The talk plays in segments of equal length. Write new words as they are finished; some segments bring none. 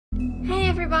Hey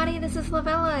everybody, this is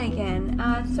Lavella again.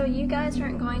 So you guys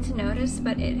aren't going to notice,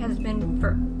 but it has been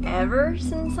forever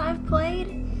since I've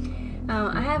played.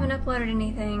 I haven't uploaded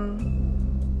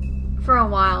anything for a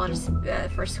while, just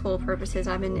for school purposes.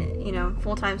 I've been, you know,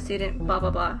 full-time student, blah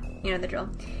blah blah, you know the drill.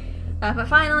 But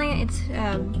finally,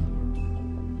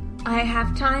 I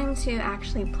have time to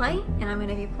actually play, and I'm going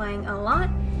to be playing a lot.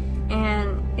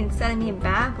 And instead of me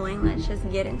babbling, let's just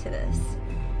get into this.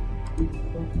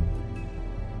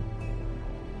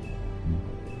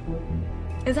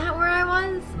 Is that where I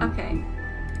was? Okay.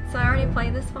 So I already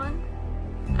played this one?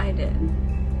 I did.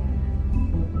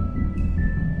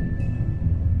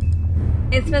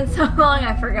 It's been so long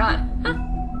I forgot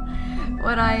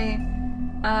what I've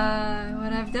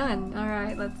done.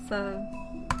 Alright, let's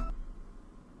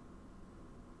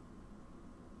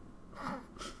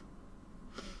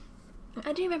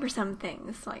I do remember some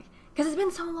things, like, because it's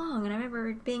been so long, and I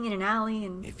remember being in an alley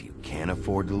and... If you can't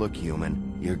afford to look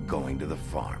human, you're going to the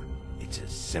farm. It's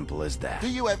as simple as that. Do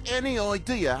you have any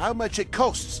idea how much it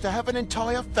costs to have an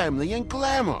entire family in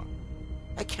Glamour?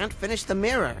 I can't finish the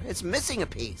mirror. It's missing a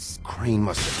piece. Crane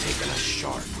must have taken a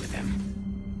shard with him.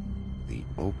 The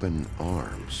open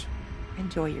arms.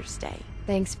 Enjoy your stay.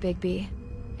 Thanks, Bigby.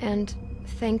 And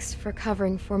thanks for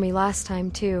covering for me last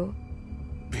time, too.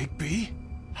 Bigby?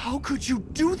 How could you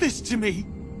do this to me?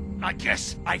 I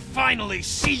guess I finally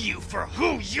see you for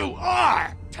who you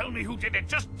are! Tell me who did it!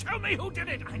 Just tell me who did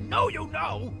it! I know you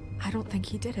know! I don't think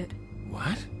he did it.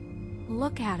 What?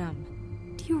 Look at him.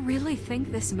 Do you really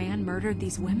think this man murdered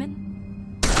these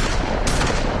women?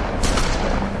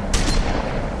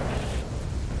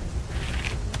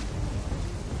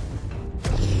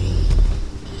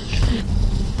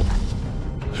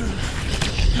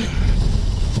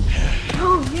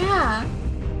 Oh, yeah!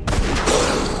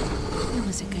 It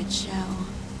was a good show.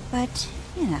 But,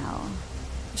 you know...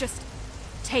 Just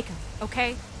take him,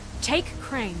 okay? Take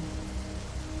Crane.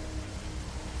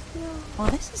 Well,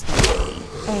 this is going to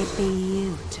be a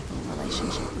beautiful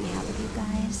relationship we have with you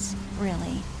guys.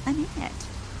 Really. I mean it.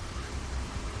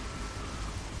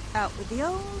 Out with the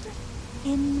old,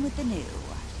 in with the new.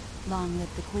 Long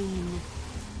live the Queen.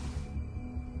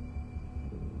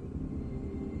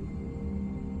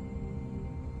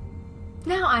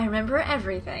 Now I remember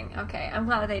everything. Okay, I'm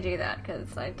glad they do that,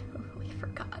 because I totally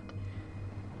forgot.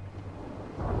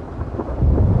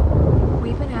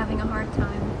 We've been having a hard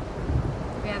time,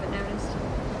 if you haven't noticed.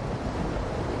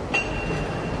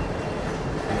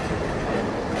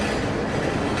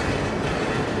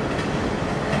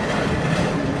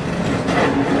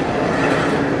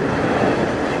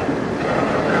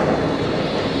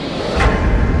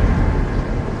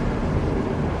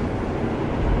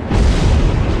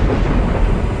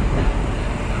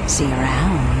 See you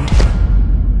around.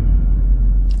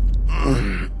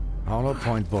 Hollow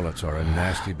point bullets are a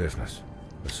nasty business.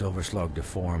 The Silver Slug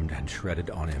deformed and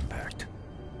shredded on impact.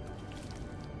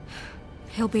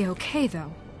 He'll be okay,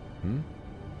 though. Hmm?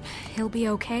 He'll be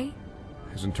okay?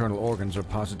 His internal organs are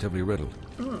positively riddled.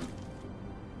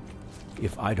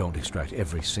 If I don't extract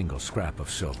every single scrap of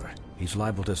silver, he's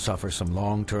liable to suffer some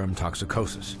long-term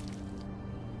toxicosis.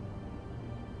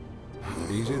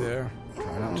 Easy there.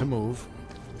 Try not to move.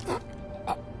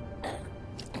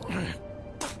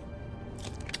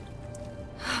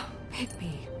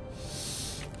 Bigby.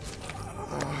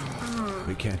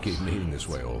 We can't keep meeting this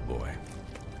way, old boy.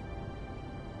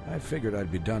 I figured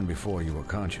I'd be done before you were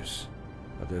conscious,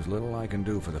 but there's little I can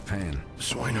do for the pain.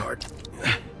 Swinehart,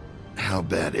 how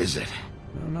bad is it?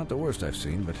 No, not the worst I've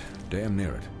seen, but damn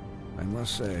near it. I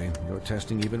must say, you're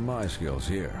testing even my skills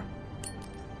here.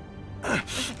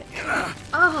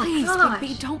 Oh, Please, gosh.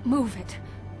 Bigby, don't move it.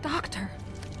 Doctor.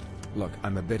 Look,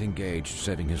 I'm a bit engaged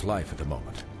saving his life at the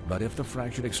moment, but if the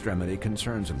fractured extremity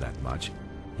concerns him that much,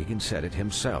 he can set it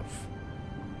himself.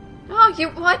 Oh,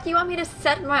 what? You want me to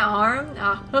set my arm?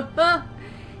 Oh, oh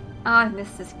I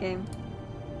missed this game.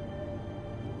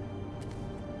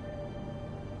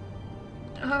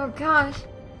 Oh, gosh.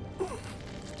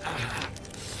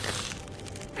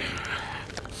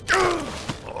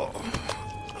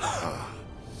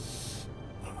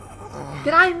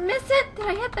 Did I miss it? Did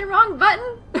I hit the wrong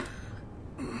button?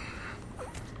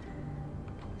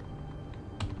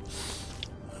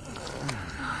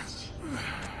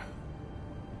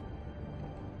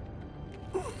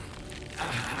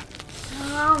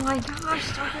 Oh my gosh,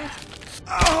 stop it.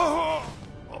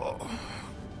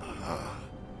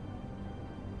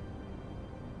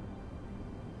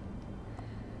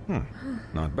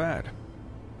 Not bad.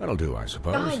 That'll do, I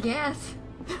suppose. Oh, I guess.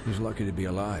 He's lucky to be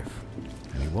alive.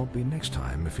 And he won't be next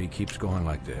time if he keeps going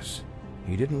like this.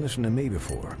 He didn't listen to me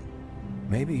before.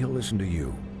 Maybe he'll listen to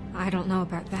you. I don't know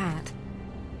about that.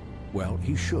 well,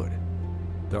 he should.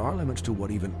 There are limits to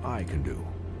what even I can do.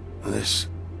 This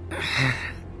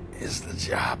is the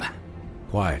job.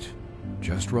 Quiet.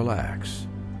 Just relax.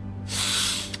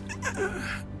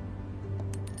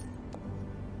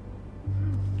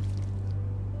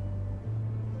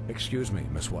 Excuse me,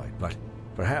 Miss White, but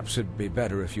perhaps it'd be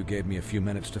better if you gave me a few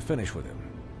minutes to finish with him.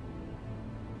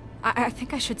 I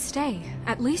think I should stay,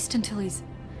 at least until he's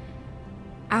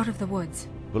out of the woods.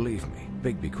 Believe me,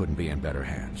 Bigby couldn't be in better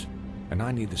hands. And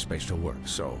I need the space to work,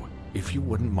 so if you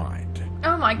wouldn't mind,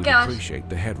 Oh my we'd gosh. appreciate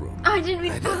the headroom. I didn't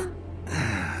even.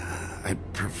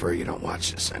 I'd prefer you don't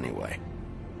watch this anyway.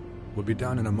 We'll be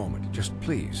done in a moment. Just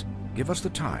please, give us the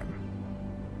time.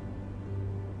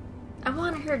 I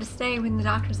wanted her to stay when the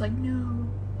doctor's like, no.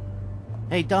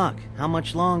 Hey, Doc, how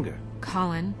much longer?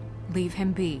 Colin, leave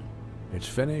him be. It's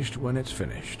finished when it's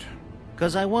finished.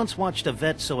 'Cause I once watched a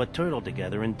vet sew a turtle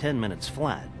together in 10 minutes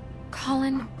flat.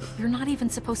 Colin, you're not even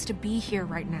supposed to be here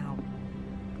right now.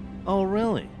 Oh,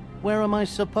 really? Where am I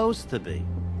supposed to be?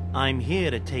 I'm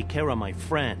here to take care of my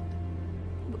friend.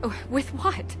 With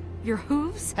what? Your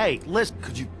hooves? Hey, listen.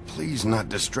 Could you please not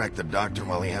distract the doctor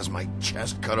while he has my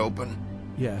chest cut open?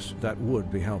 Yes, that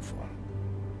would be helpful.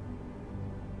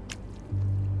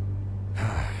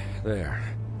 There.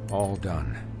 All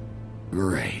done.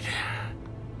 Great.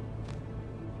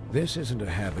 This isn't a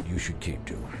habit you should keep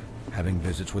to. Having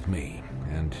visits with me.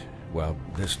 And, well,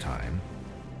 this time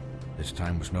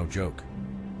was no joke.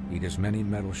 Eat as many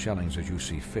metal shellings as you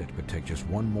see fit, but take just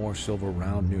one more silver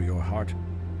round near your heart,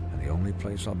 and the only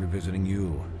place I'll be visiting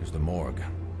you is the morgue.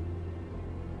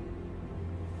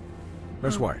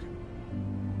 Miss White.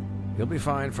 He'll be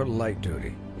fine for light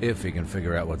duty, if he can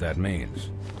figure out what that means.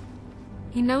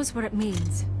 He knows what it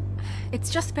means. It's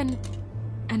just been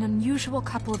an unusual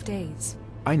couple of days.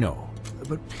 I know,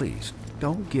 but please,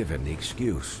 don't give him the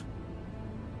excuse.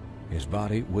 His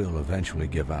body will eventually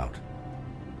give out.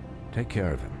 Take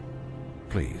care of him,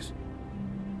 please.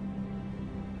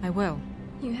 I will.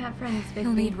 You have friends, Bigby.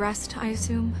 He'll need rest, I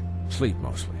assume? Sleep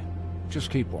mostly. Just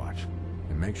keep watch,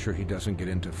 and make sure he doesn't get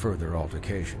into further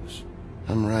altercations.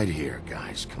 I'm right here,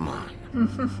 guys. Come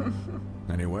on.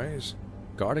 Anyways,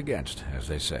 guard against, as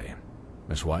they say.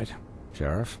 Miss White,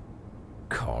 Sheriff,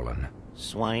 Colin.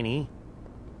 Swiney.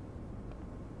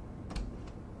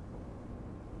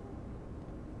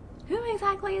 Who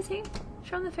exactly is he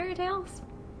from the fairy tales?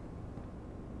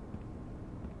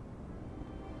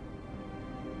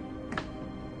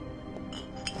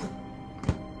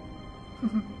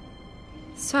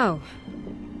 So,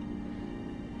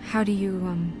 how do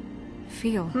you,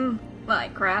 feel?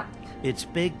 Like crap. It's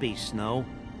Bigby, Snow.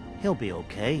 He'll be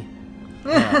okay.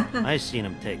 Yeah, I seen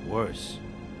him take worse.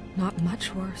 Not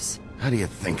much worse. How do you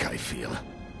think I feel?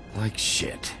 Like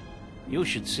shit. You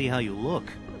should see how you look.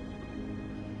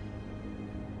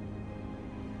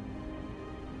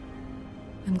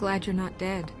 I'm glad you're not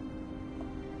dead.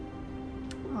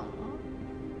 Aww.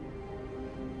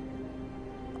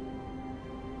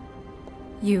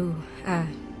 You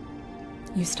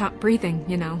stopped breathing,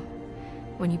 you know,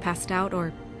 when you passed out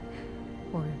or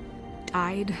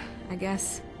died, I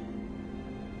guess.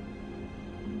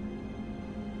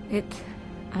 It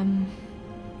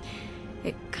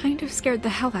kind of scared the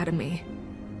hell out of me.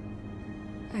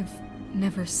 I've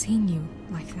never seen you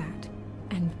like that.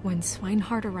 And when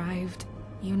Swinehart arrived,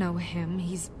 you know him,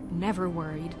 he's never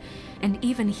worried. And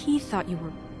even he thought you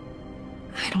were...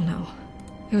 I don't know.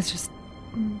 It was just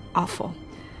awful.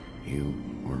 You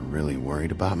were really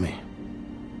worried about me?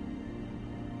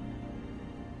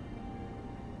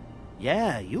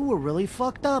 Yeah, you were really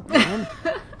fucked up, man.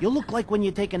 You look like when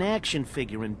you take an action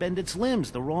figure and bend its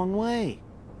limbs the wrong way.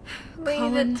 Leave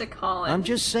Colin. it to Colin. I'm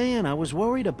just saying, I was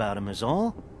worried about him is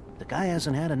all. The guy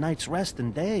hasn't had a night's rest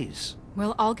in days.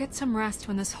 We'll all get some rest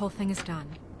when this whole thing is done.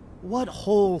 What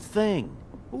whole thing?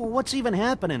 What's even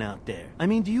happening out there? I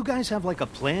mean, do you guys have like a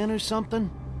plan or something?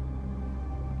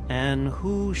 And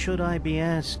who should I be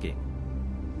asking?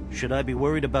 Should I be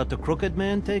worried about the Crooked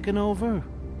Man taking over?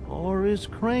 Or is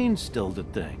Crane still the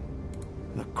thing?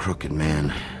 The Crooked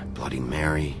Man, Bloody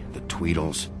Mary, the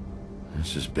Tweedles.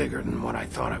 This is bigger than what I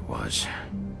thought it was.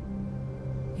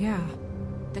 Yeah.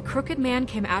 The Crooked Man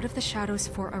came out of the shadows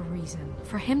for a reason.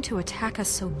 For him to attack us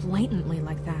so blatantly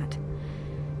like that.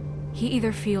 He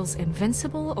either feels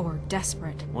invincible or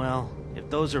desperate. Well, if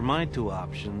those are my two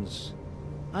options,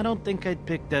 I don't think I'd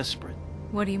pick desperate.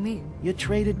 What do you mean? You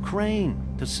traded Crane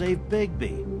to save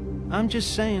Bigby. I'm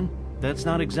just saying, that's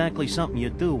not exactly something you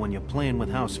do when you're playing with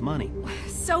house money.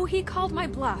 So he called my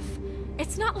bluff.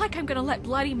 It's not like I'm gonna let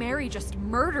Bloody Mary just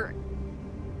murder...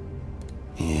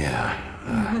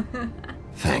 Yeah,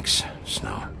 thanks,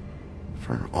 Snow,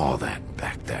 for all that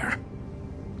back there.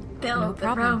 Build the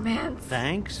problem. romance.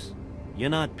 Thanks. You're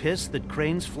not pissed that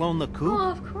Crane's flown the coop?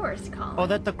 Oh, of course, Colin. Or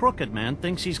that the Crooked Man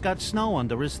thinks he's got snow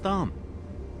under his thumb?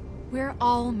 We're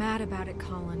all mad about it,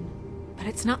 Colin. But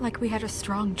it's not like we had a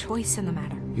strong choice in the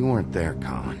matter. You weren't there,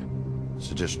 Colin.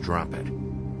 So just drop it.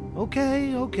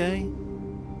 Okay, okay.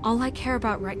 All I care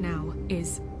about right now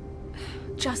is...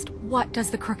 just what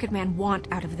does the Crooked Man want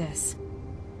out of this?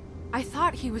 I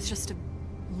thought he was just a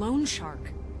loan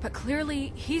shark, but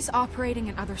clearly he's operating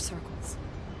in other circles.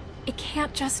 It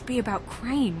can't just be about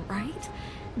Crane, right?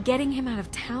 Getting him out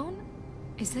of town?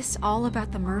 Is this all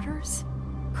about the murders?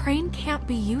 Crane can't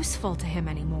be useful to him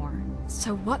anymore.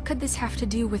 So what could this have to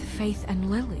do with Faith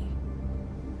and Lily?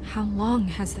 How long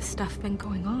has this stuff been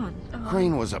going on?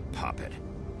 Crane was a puppet,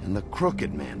 and the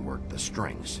Crooked Man worked the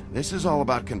strings. This is all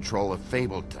about control of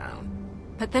Fabletown.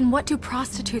 But then what do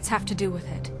prostitutes have to do with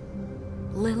it?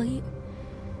 Lily?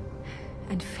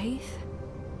 And Faith?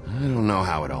 I don't know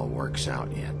how it all works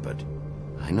out yet, but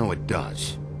I know it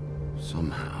does.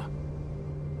 Somehow.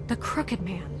 The Crooked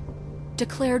Man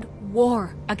declared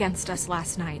war against us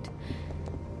last night.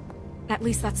 At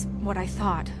least that's what I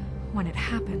thought when it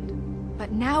happened.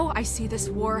 But now I see this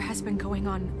war has been going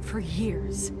on for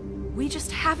years. We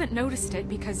just haven't noticed it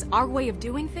because our way of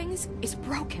doing things is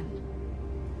broken.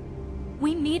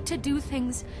 We need to do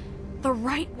things the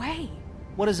right way.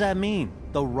 What does that mean,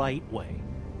 the right way?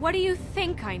 What do you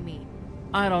think I mean?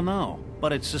 I don't know,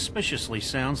 but it suspiciously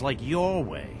sounds like your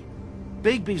way.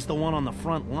 Bigby's the one on the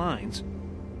front lines.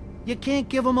 You can't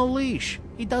give him a leash.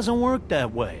 He doesn't work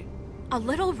that way. A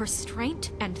little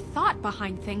restraint and thought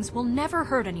behind things will never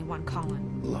hurt anyone,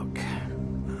 Colin. Look,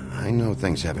 I know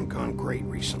things haven't gone great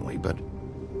recently, but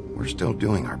we're still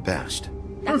doing our best.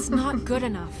 That's not good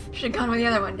enough. Should've gone with the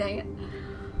other one, dang it.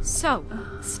 So,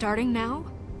 starting now,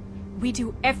 we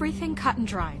do everything cut and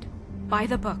dried. By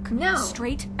the book. No.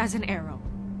 Straight as an arrow.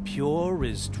 Pure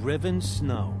as driven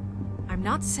snow. I'm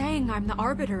not saying I'm the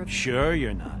arbiter of... Sure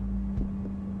you're not.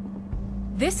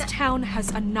 This town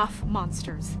has enough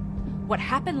monsters. What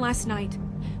happened last night,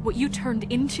 what you turned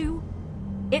into,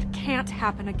 it can't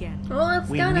happen again. Well, it's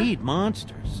We gonna... need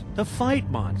monsters. To fight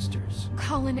monsters.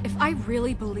 Colin, if I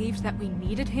really believed that we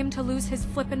needed him to lose his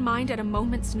flippin' mind at a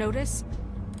moment's notice,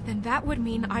 then that would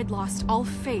mean I'd lost all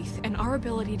faith in our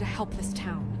ability to help this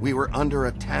town. We were under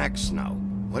attack, Snow.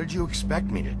 What did you expect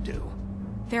me to do?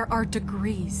 There are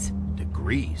degrees.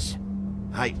 Degrees?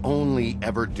 I only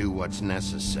ever do what's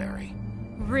necessary.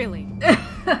 Really?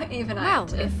 Even I Well, have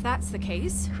to if that's the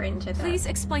case, cringe at that. please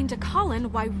explain to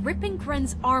Colin why ripping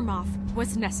Gren's arm off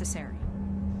was necessary.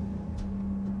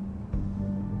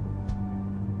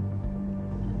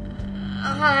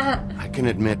 I can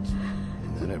admit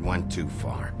that it went too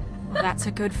far. That's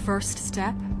a good first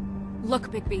step.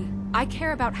 Look, Bigby, I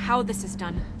care about how this is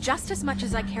done just as much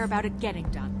as I care about it getting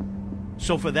done.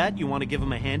 So for that, you want to give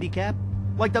him a handicap?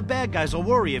 Like the bad guys will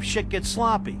worry if shit gets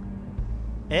sloppy.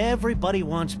 Everybody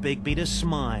wants Bigby to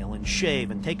smile and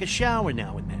shave and take a shower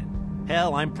now and then.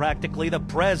 Hell, I'm practically the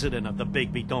president of the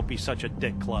Bigby Don't Be Such a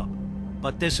Dick Club.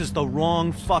 But this is the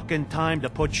wrong fucking time to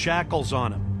put shackles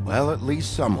on him. Well, at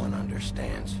least someone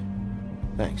understands.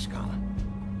 Thanks, Colin.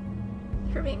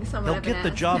 For being someone He'll of an get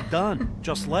the ass. job done.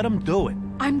 Just let him do it.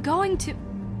 I'm going to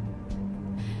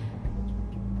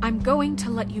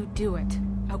let you do it,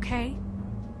 okay?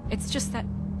 It's just that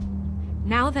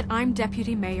now that I'm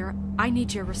deputy mayor, I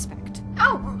need your respect.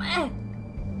 Oh,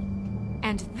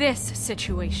 And this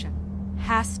situation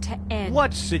has to end.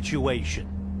 What situation?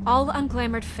 All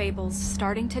unglamored fables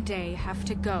starting today have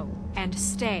to go and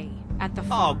stay at the Oh,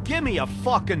 farm. give me a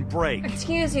fucking break.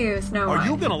 excuse you, Snow White. Are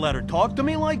you gonna let her talk to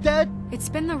me like that? It's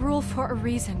been the rule for a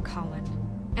reason, Colin.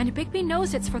 And Bigby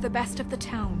knows it's for the best of the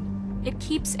town. It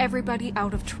keeps everybody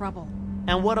out of trouble.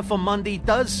 And what if a Mundy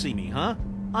does see me, huh?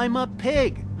 I'm a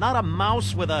pig, not a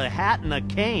mouse with a hat and a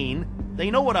cane.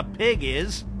 They know what a pig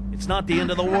is. It's not the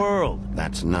end of the world.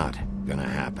 That's not gonna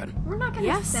happen. We're not gonna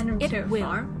Yes, send him it to a will.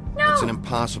 farm. No! It's an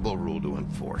impossible rule to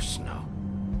enforce, Snow.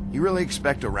 You really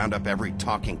expect to round up every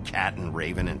talking cat and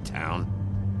raven in town?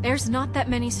 There's not that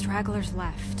many stragglers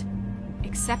left.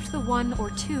 Except the one or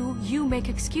two you make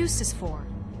excuses for.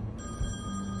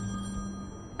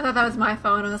 I thought that was my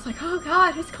phone. I was like, oh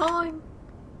god, who's calling?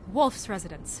 Wolf's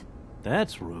residence.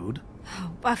 That's rude.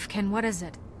 Oh, Buffkin, what is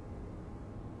it?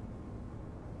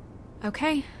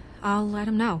 Okay, I'll let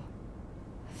him know.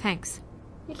 Thanks.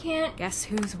 You can't. Guess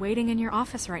who's waiting in your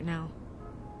office right now?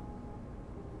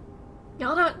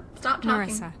 Y'all don't stop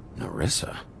talking. Marissa.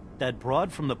 Narissa? That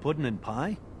broad from the Puddin' and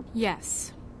Pie?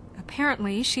 Yes.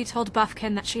 Apparently, she told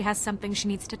Buffkin that she has something she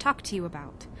needs to talk to you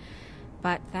about.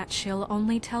 But that she'll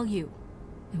only tell you.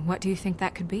 And what do you think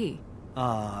that could be?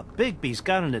 Bigby's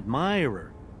got an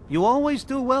admirer. You always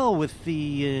do well with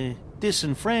the,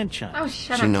 disenfranchised. Oh,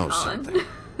 shut She up, knows Colin. something.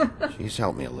 She's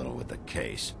helped me a little with the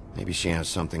case. Maybe she has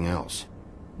something else.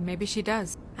 Maybe she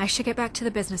does. I should get back to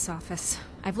the business office.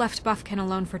 I've left Buffkin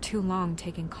alone for too long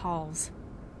taking calls.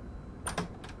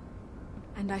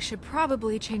 And I should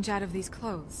probably change out of these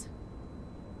clothes.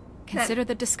 Consider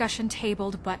the discussion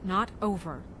tabled, but not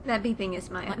over. That beeping is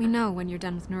my Let me know when you're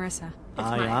done with Nerissa.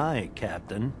 Aye, my- aye,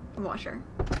 Captain. washer.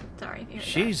 Sorry if you heard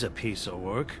She's a piece of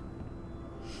work.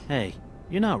 Hey,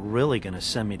 you're not really gonna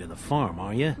send me to the farm,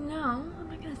 are you? that. No, I'm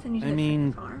not gonna send you to I the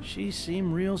mean, freaking farm. she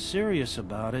seemed real serious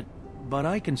about it, but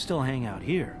I can still hang out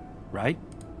here, right?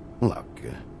 Look,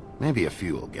 maybe a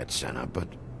few will get sent up, but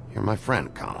you're my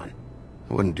friend, Colin.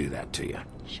 I wouldn't do that to you.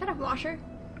 Shut up, washer.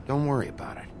 Don't worry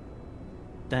about it.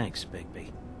 Thanks,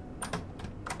 Bigby.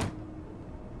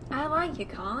 I like you,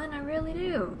 Colin. I really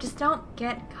do. Just don't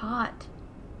get caught.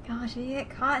 Gosh, if you get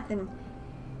caught, then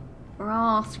we're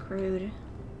all screwed.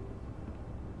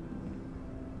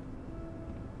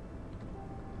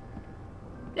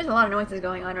 There's a lot of noises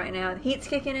going on right now. The heat's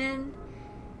kicking in.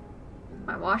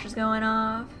 My washer's going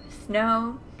off.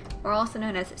 Snow, or also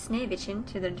known as Schneewittchen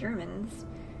to the Germans.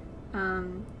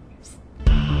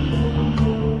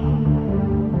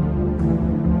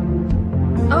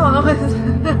 Oh,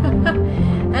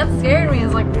 that scared me.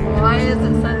 It's like, why is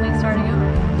it suddenly starting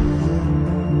over?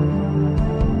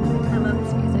 I love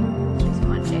this music. It's just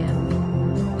one jam.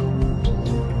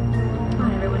 Come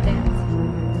on, everyone, dance.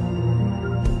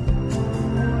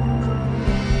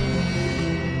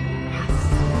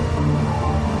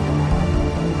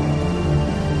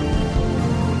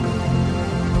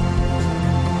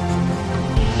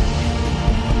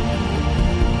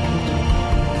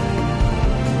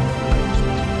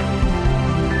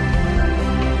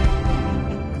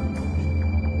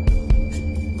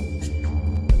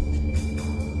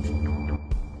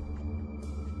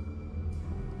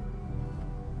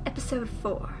 Episode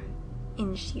 4,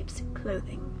 In Sheep's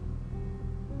Clothing.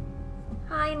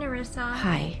 Hi, Nerissa.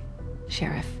 Hi,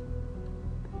 Sheriff.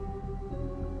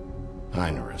 Hi,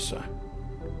 Nerissa.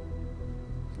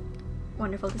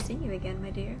 Wonderful to see you again, my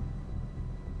dear.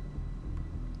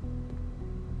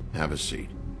 Have a seat.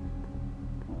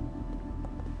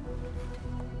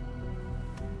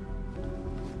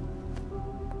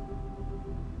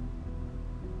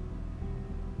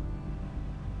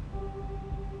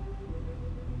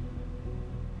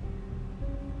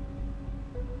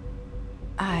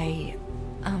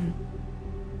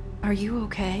 Are you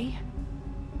okay?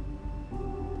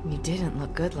 You didn't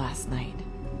look good last night.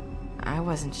 I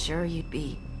wasn't sure you'd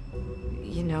be,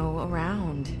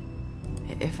 around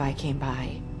if I came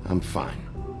by. I'm fine.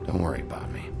 Don't worry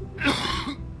about me.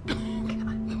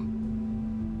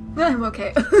 I'm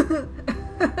okay.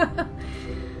 I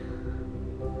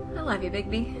love you,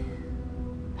 Bigby.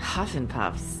 Huff and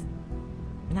Puffs.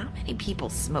 Not many people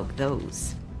smoke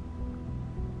those.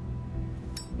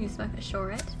 You smoke a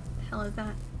Shorette? The hell is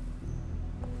that?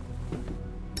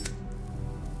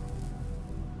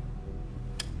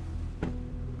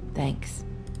 Thanks.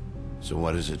 So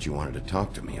what is it you wanted to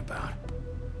talk to me about?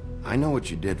 I know what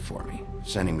you did for me,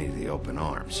 sending me to the open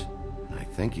arms. And I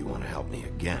think you want to help me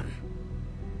again.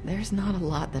 There's not a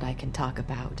lot that I can talk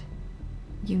about.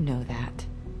 You know that.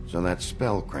 So that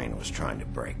spell Crane was trying to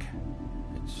break.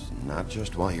 It's not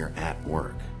just while you're at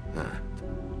work, huh?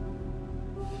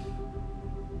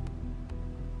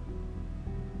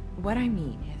 What I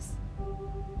mean is,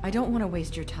 I don't want to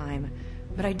waste your time,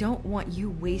 but I don't want you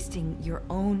wasting your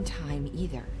own time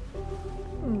either.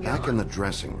 Back in the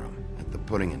dressing room, at the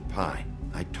pudding and pie,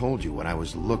 I told you what I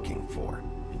was looking for,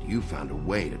 and you found a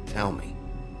way to tell me.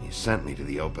 You sent me to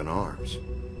the open arms.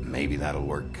 Maybe that'll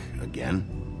work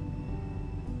again?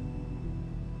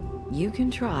 You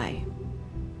can try.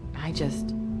 I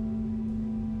just...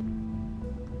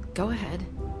 Go ahead.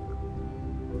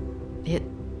 It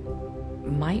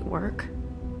might work.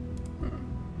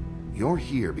 You're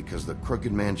here because the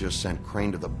Crooked Man just sent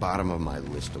Crane to the bottom of my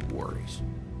list of worries.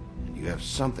 And you have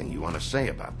something you want to say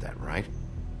about that, right?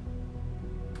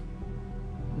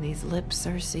 These lips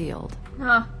are sealed.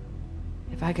 Huh.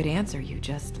 If I could answer you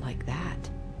just like that,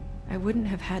 I wouldn't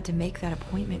have had to make that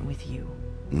appointment with you.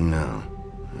 No,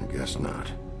 I guess not.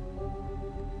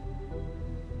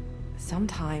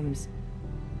 Sometimes,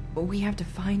 we have to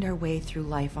find our way through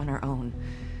life on our own,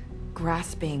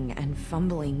 grasping and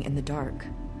fumbling in the dark.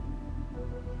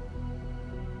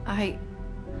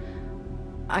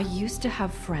 I used to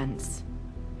have friends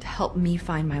to help me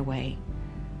find my way,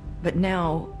 but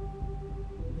now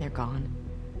they're gone,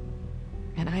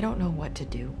 and I don't know what to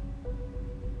do.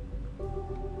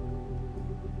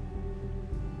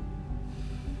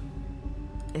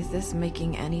 Is this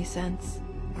making any sense?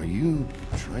 Are you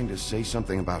trying to say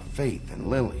something about Faith and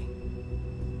Lily?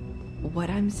 What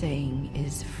I'm saying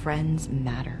is friends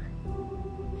matter.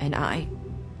 And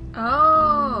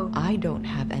Oh! I don't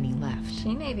have any left.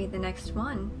 She may be the next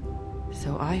one.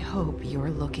 So I hope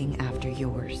you're looking after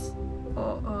yours.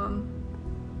 Oh,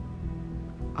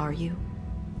 Are you?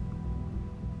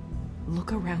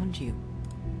 Look around you.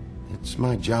 It's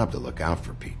my job to look out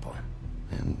for people.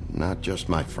 And not just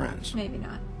my friends. maybe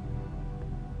not.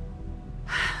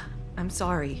 I'm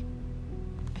sorry.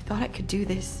 I thought I could do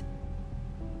this.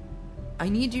 I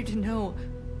need you to know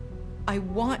I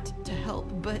want to help,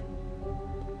 but...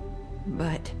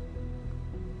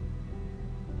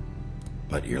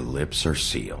 But your lips are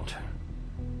sealed.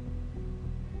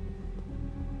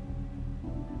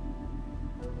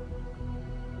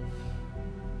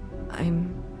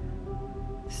 I'm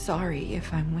sorry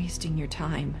if I'm wasting your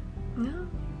time. No.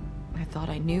 I thought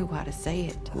I knew how to say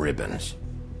it. Ribbons.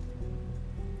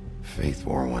 Faith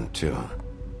wore one too.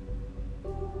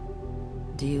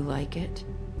 Do you like it?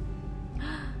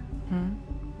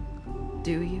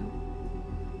 Do you?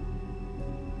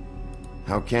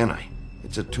 How can I?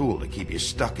 It's a tool to keep you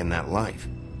stuck in that life.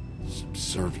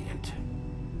 Subservient.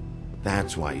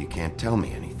 That's why you can't tell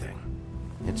me anything.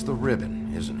 It's the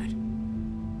ribbon, isn't it?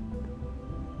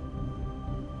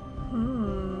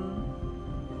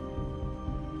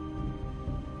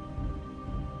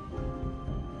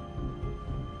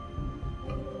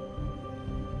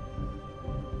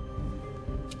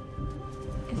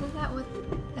 Isn't that what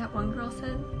that one girl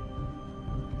said?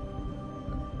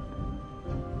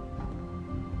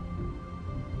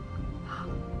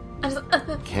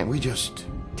 Can't we just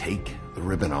take the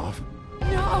ribbon off?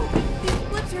 No!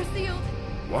 These lips are sealed!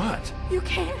 What? You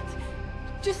can't!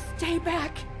 Just stay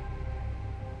back!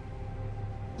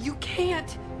 You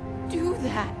can't do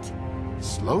that!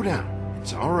 Slow down.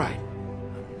 It's all right.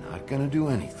 I'm not gonna do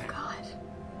anything. God.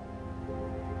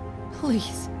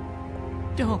 Please,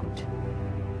 don't.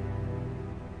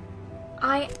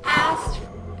 I asked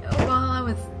while I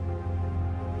was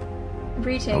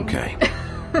reaching. Okay.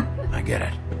 I get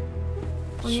it.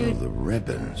 Well, So you- the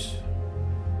ribbons,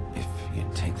 if you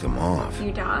take them off...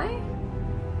 You die?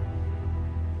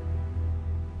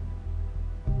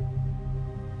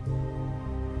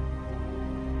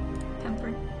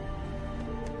 Tempered.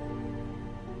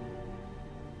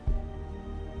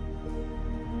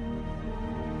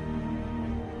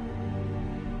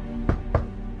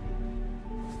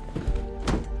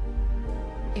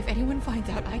 If anyone finds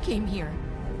out I came here,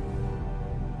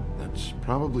 That's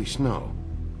probably snow.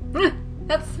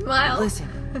 That smile.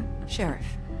 listen, Sheriff.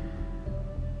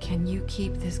 Can you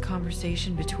keep this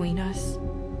conversation between us?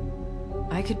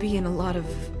 I could be in a lot of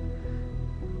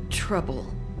trouble.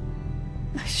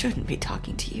 I shouldn't be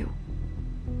talking to you.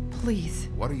 Please,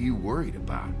 What are you worried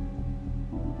about?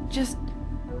 just...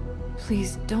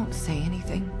 Please don't say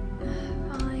anything.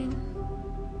 Fine.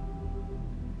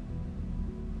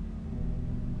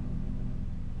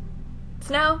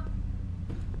 Snow?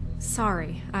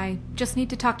 Sorry, I just need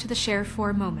to talk to the sheriff for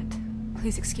a moment.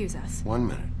 Please excuse us. 1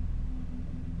 minute.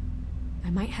 I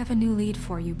might have a new lead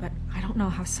for you, but I don't know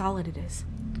how solid it is.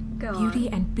 Go Beauty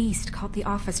on. and Beast called the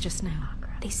office just now.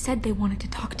 They said they wanted to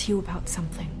talk to you about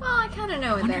something. Well, I kind of know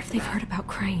I what wonder that's if they've about. heard about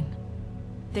Crane.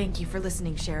 Thank you for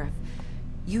listening, Sheriff.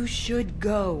 You should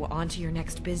go on to your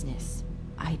next business.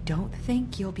 I don't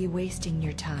think you'll be wasting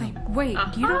your time. Wait,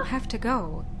 you don't have to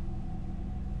go.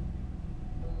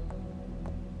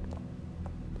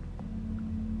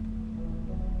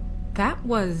 That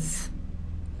was...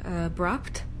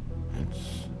 abrupt?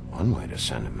 It's one way to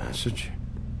send a message.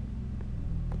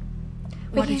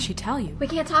 What did can't- she tell you? We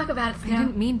can't talk about it, I Snow.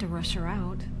 didn't mean to rush her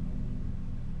out.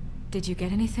 Did you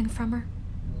get anything from her?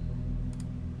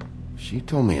 She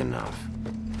told me enough.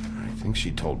 I think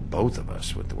she told both of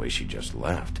us with the way she just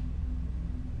left.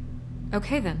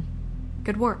 Okay then.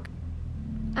 Good work.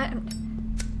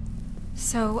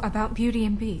 So, about Beauty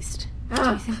and Beast. Do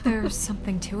you think there's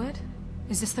something to it?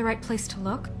 Is this the right place to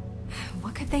look?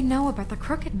 What could they know about the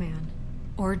Crooked Man?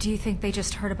 Or do you think they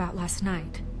just heard about last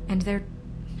night, and they're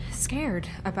scared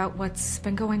about what's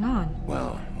been going on?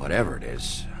 Well, whatever it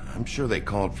is, I'm sure they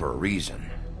called for a reason.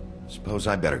 Suppose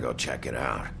I better go check it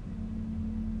out.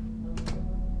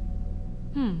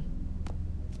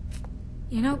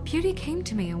 You know, Beauty came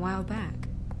to me a while back.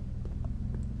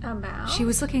 About? She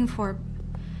was looking for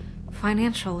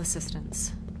financial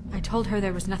assistance. I told her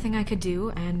there was nothing I could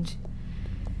do, and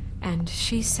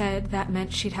she said that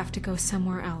meant she'd have to go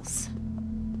somewhere else.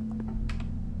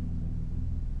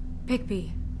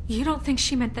 Bigby, you don't think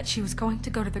she meant that she was going to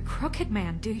go to the Crooked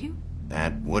Man, do you?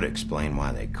 That would explain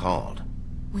why they called.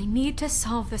 We need to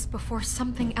solve this before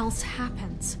something else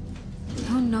happens.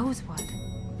 Who knows what?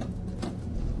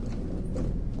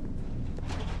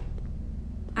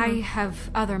 I have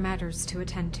other matters to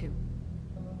attend to.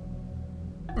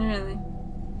 Really?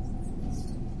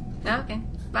 Okay,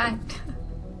 bye.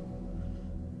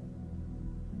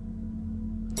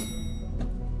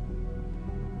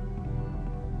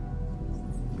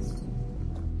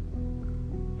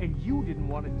 And you didn't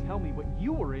want to tell me what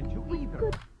you were into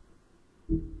either.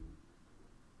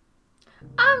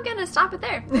 I'm gonna stop it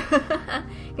there.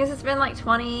 Because it's been like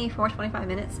 25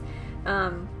 minutes.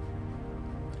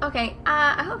 Okay,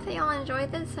 I hope that y'all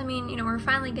enjoyed this. I mean, you know, we're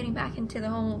finally getting back into the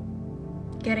whole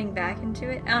getting back into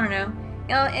it. I don't know.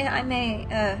 You know, I may,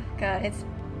 God,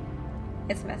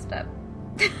 it's messed up.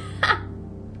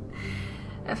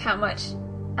 Of how much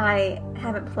I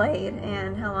haven't played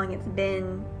and how long it's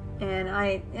been, and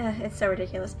it's so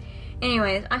ridiculous.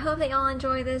 Anyways, I hope that y'all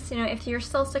enjoy this. You know, if you're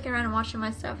still sticking around and watching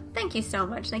my stuff, thank you so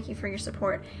much. Thank you for your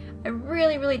support. I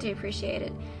really, really do appreciate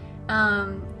it.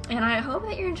 And I hope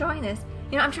that you're enjoying this.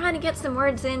 You know, I'm trying to get some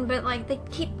words in, but like they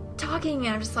keep talking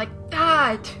and I'm just like,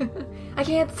 God, I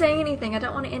can't say anything. I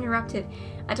don't want to interrupt it.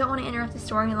 I don't want to interrupt the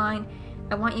storyline.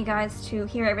 I want you guys to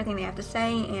hear everything they have to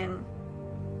say and,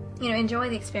 you know, enjoy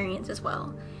the experience as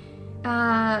well.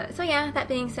 So yeah, that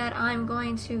being said, I'm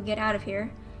going to get out of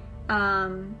here.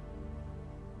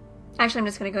 Actually, I'm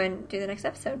just going to go ahead and do the next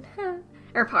episode.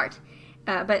 Or part.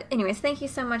 But anyways, thank you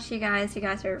so much, you guys. You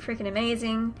guys are freaking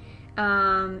amazing.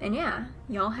 And yeah,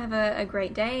 y'all have a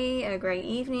great day, a great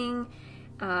evening.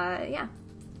 Yeah.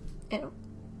 And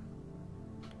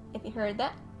if you heard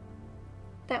that,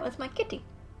 that was my kitty.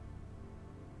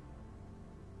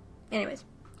 Anyways.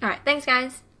 Alright, thanks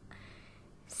guys.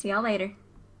 See y'all later.